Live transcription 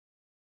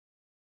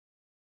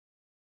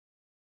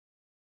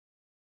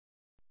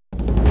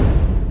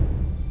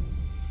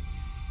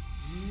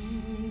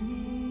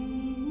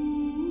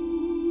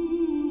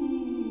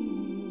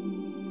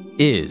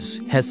Is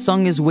has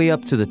sung his way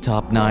up to the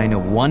top 9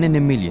 of 1 in a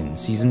Million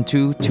Season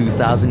 2,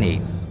 2008.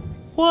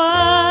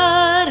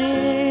 What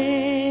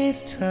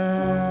is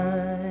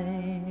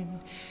time?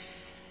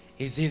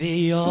 Is it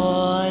the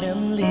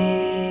autumn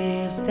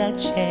leaves that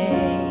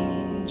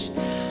change?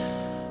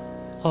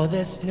 Or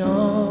the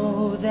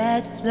snow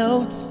that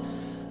floats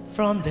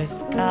from the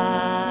sky?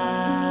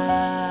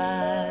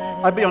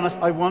 I'll be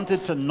honest, I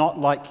wanted to not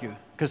like you,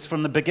 because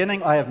from the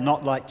beginning I have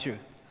not liked you.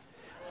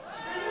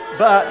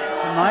 But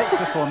tonight's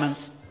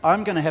performance,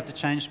 I'm going to have to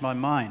change my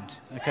mind,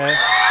 okay?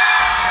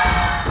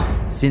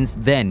 Since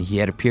then, he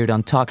had appeared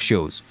on talk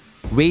shows,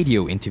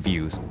 radio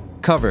interviews,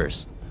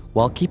 covers,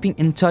 while keeping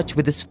in touch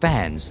with his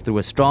fans through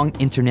a strong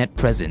internet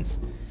presence,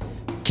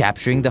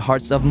 capturing the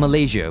hearts of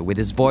Malaysia with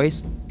his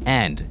voice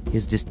and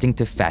his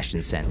distinctive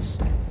fashion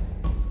sense.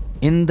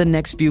 In the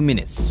next few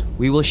minutes,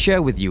 we will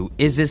share with you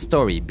Iz's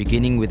story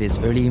beginning with his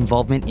early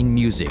involvement in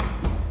music,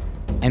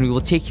 and we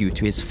will take you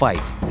to his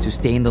fight to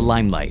stay in the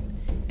limelight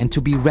and to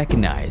be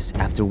recognized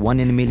after 1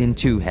 in a Million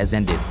 2 has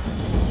ended.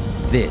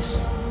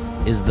 This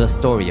is the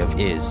story of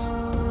Iz.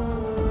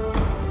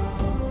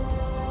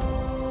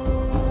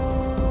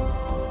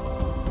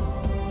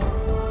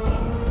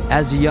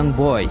 As a young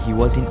boy, he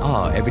was in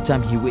awe every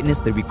time he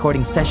witnessed the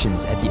recording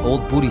sessions at the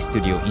old Budi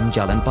studio in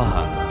Jalan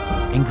Pahang,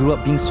 and grew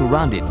up being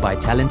surrounded by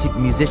talented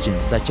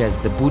musicians such as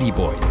the Budi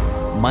Boys,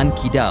 Man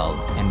Kidal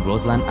and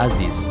Roslan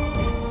Aziz.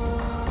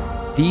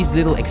 These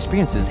little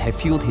experiences have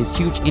fueled his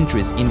huge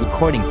interest in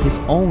recording his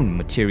own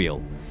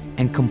material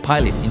and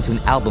compile it into an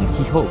album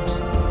he hopes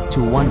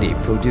to one day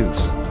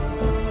produce.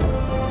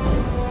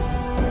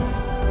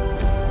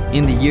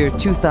 In the year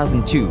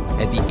 2002,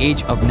 at the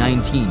age of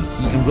 19,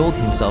 he enrolled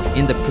himself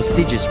in the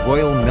prestigious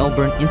Royal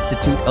Melbourne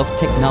Institute of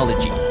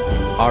Technology,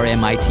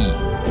 RMIT.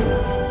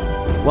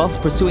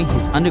 Whilst pursuing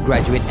his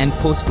undergraduate and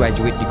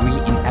postgraduate degree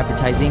in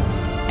advertising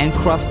and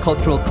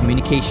cross-cultural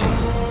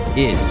communications,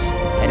 Iz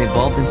had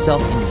involved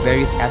himself in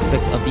various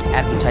aspects of the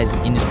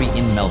advertising industry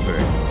in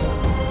Melbourne,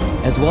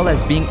 as well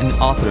as being an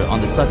author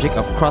on the subject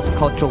of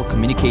cross-cultural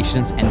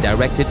communications and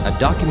directed a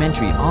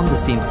documentary on the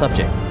same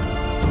subject,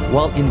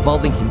 while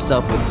involving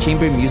himself with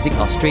Chamber Music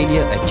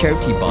Australia, a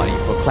charity body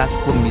for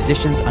classical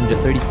musicians under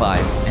 35,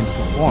 and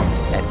performed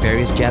at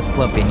various jazz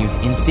club venues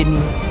in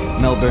Sydney,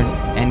 Melbourne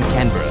and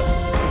Canberra,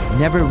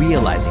 never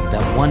realizing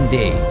that one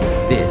day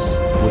this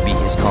would be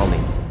his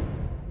calling.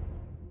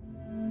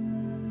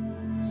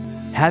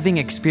 Having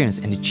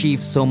experienced and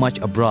achieved so much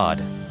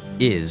abroad,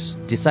 Iz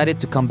decided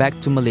to come back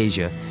to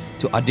Malaysia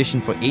to audition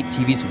for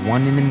 8TV's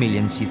 1 in a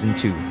Million Season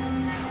 2,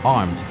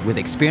 armed with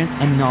experience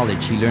and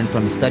knowledge he learned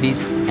from his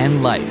studies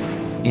and life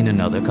in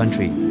another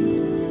country.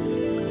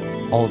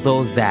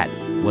 Although that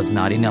was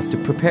not enough to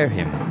prepare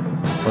him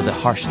for the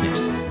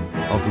harshness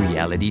of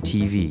reality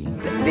TV.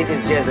 This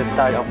is just the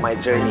start of my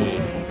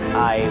journey.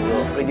 I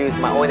will produce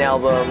my own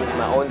album,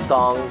 my own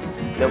songs,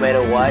 no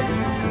matter what.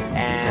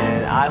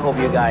 And I hope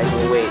you guys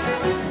will wait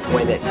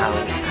when that time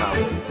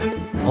comes.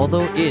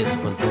 Although Iz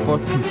was the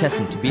 4th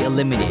contestant to be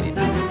eliminated,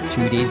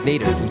 2 days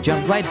later he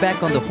jumped right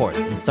back on the horse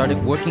and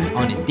started working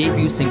on his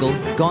debut single,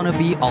 Gonna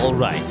Be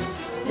Alright.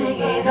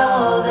 Singing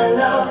all the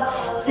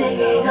low,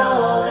 singing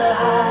all the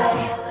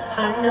highs.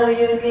 I know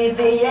you need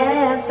the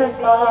answers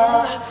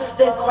for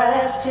the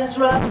questions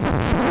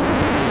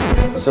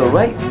right. So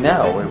right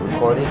now we're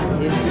recording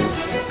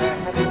Iz's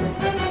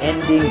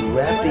ending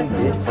rapping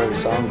bit for his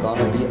song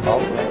Gonna Be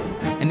Alright.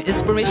 An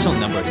inspirational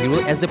number he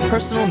wrote as a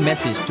personal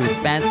message to his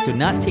fans to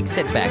not take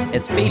setbacks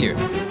as failure,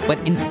 but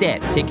instead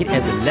take it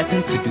as a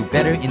lesson to do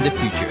better in the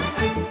future.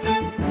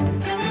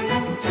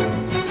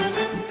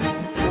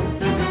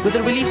 With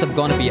the release of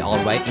Gonna Be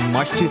Alright in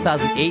March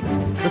 2008,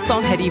 the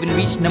song had even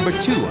reached number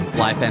 2 on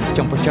Fly FM's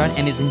Jumper Chart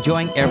and is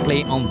enjoying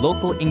airplay on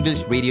local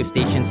English radio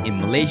stations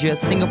in Malaysia,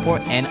 Singapore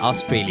and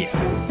Australia.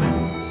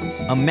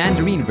 A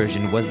Mandarin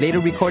version was later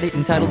recorded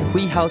entitled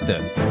Hui Hao Te.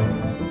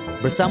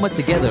 Bersama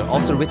Together,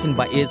 also written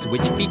by Iz,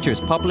 which features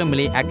popular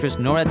Malay actress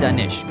Nora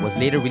Danish, was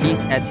later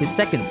released as his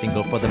second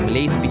single for the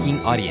Malay-speaking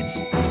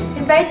audience.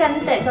 He's very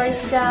talented, sorry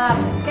sedap,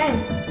 kan?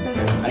 So,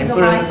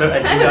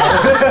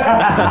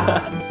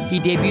 He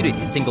debuted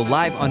his single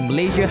live on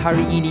Malaysia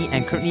Hari Ini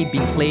and currently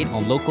being played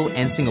on local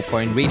and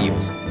Singaporean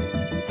radios.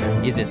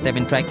 Iz's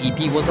 7-track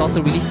EP was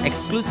also released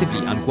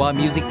exclusively on Gua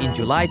Music in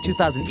July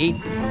 2008,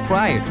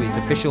 prior to his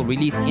official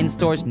release in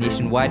stores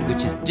nationwide,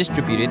 which is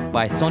distributed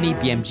by Sony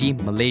BMG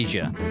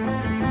Malaysia.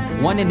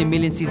 1 in a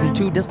Million Season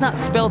 2 does not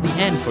spell the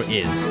end for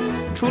Iz.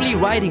 Truly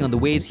riding on the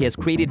waves he has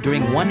created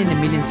during 1 in a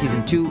Million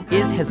Season 2,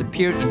 Iz has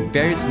appeared in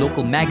various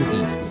local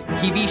magazines,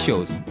 TV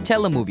shows,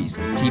 telemovies,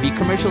 TV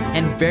commercials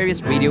and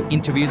various radio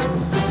interviews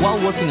while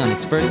working on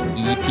his first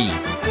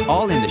EP,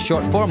 all in the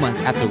short 4 months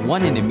after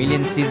 1 in a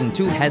Million Season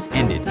 2 has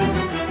ended.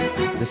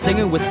 The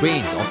singer with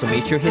brains also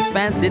made sure his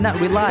fans did not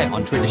rely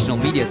on traditional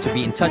media to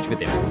be in touch with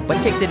him,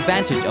 but takes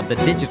advantage of the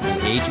digital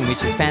age in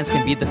which his fans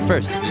can be the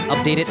first to be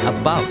updated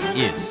about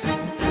Iz.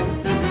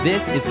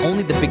 This is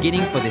only the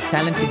beginning for this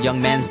talented young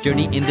man's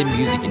journey in the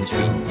music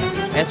industry.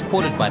 As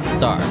quoted by the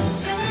star,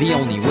 the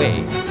only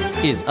way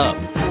is up.